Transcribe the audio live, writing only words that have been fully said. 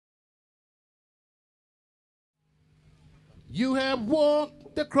You have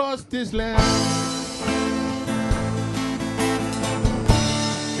walked across this land,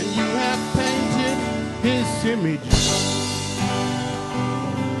 and you have painted his image.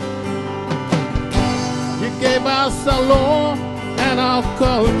 You gave us our law and our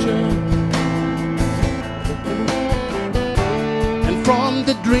culture, and from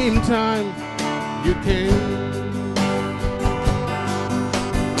the dream time you came.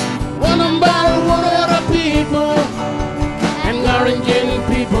 One by one of the people, and Orangian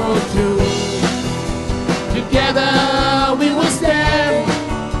people too. Together we will stand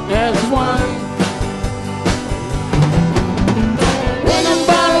as one. One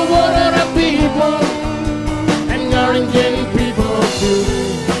by one of the people, and Orangian people too.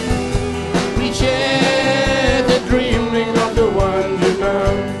 We share the dreaming of the Wandjina.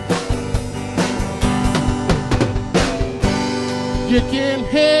 You can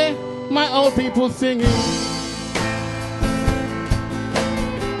hear my old people singing,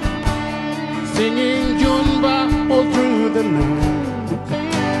 singing Junba all through the night,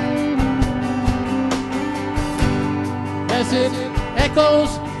 as it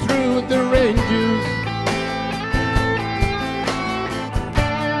echoes through the ranges,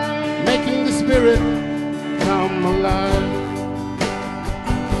 making the spirit come alive.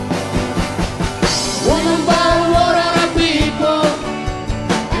 One by one of the people,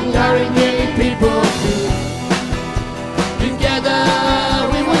 and Orangian people too. Together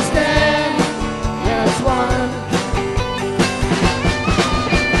we will stand as one.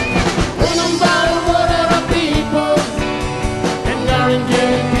 One by one of the people, and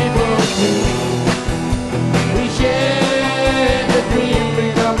Orangian people too. We share the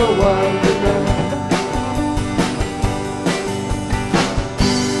dreaming of the Wandjina.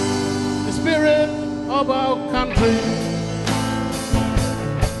 The spirit of our country,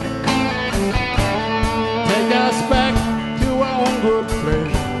 take us back to our own good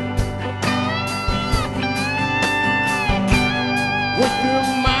place, which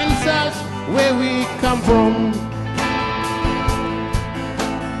reminds us where we come from,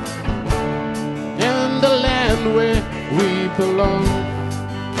 and the land where we belong.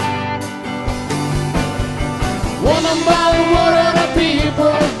 One by one of the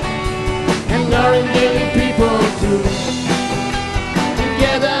people, and Orangian people too.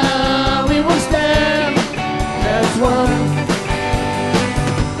 Together we will stand as one.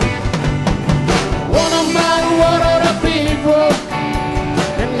 One by one of the people,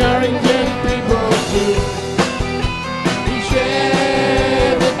 and Orangian people too. We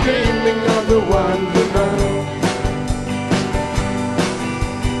share the dreaming of the Wandjina.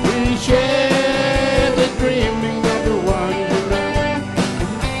 We share the dreaming of the Wandjina.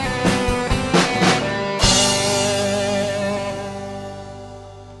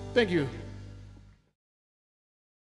 Thank you.